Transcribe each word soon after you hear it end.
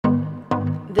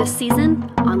This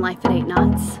season on Life at 8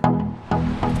 Knots,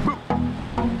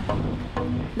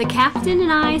 the captain and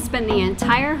I spent the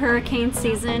entire hurricane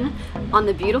season on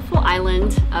the beautiful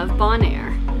island of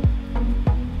Bonaire.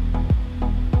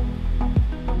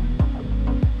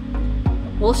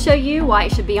 We'll show you why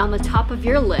it should be on the top of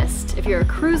your list if you're a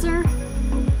cruiser,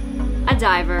 a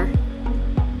diver,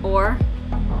 or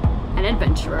an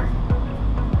adventurer.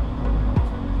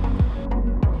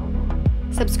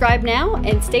 Subscribe now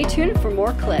and stay tuned for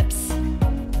more clips.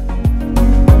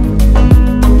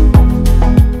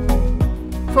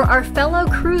 For our fellow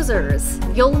cruisers,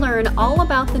 you'll learn all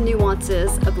about the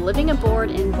nuances of living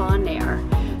aboard in Bonaire,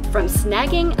 from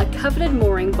snagging a coveted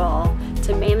mooring ball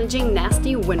to managing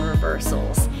nasty wind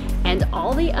reversals, and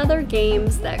all the other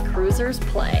games that cruisers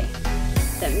play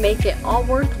that make it all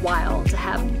worthwhile to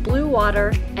have blue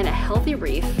water and a healthy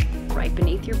reef right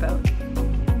beneath your boat.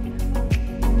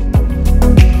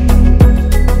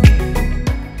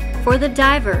 For the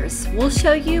divers, we'll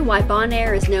show you why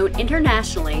Bonaire is known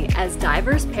internationally as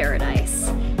Divers' Paradise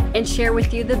and share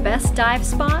with you the best dive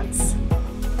spots,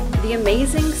 the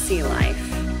amazing sea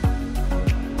life,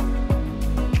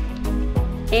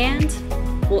 and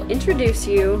we'll introduce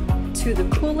you to the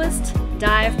coolest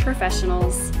dive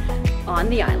professionals on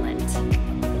the island,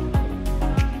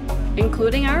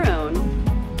 including our own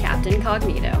Captain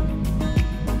Cognito.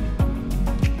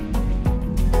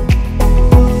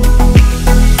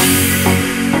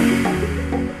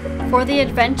 For the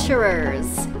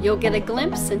adventurers, you'll get a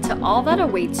glimpse into all that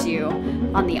awaits you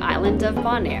on the island of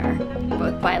Bonaire,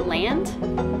 both by land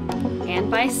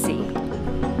and by sea.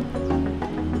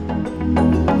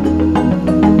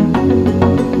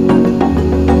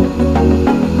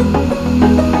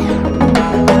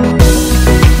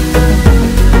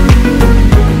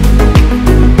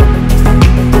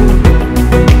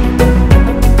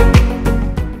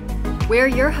 We're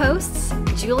your hosts,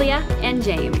 Julia and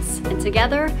James, and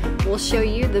together we'll show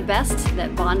you the best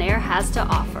that Bonaire has to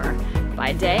offer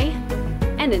by day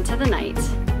and into the night.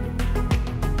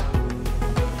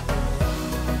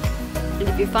 And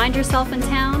if you find yourself in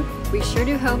town, we sure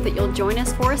do hope that you'll join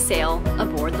us for a sail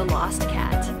aboard the Lost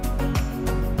Cat.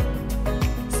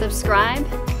 Subscribe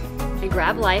and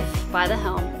grab life by the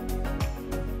helm.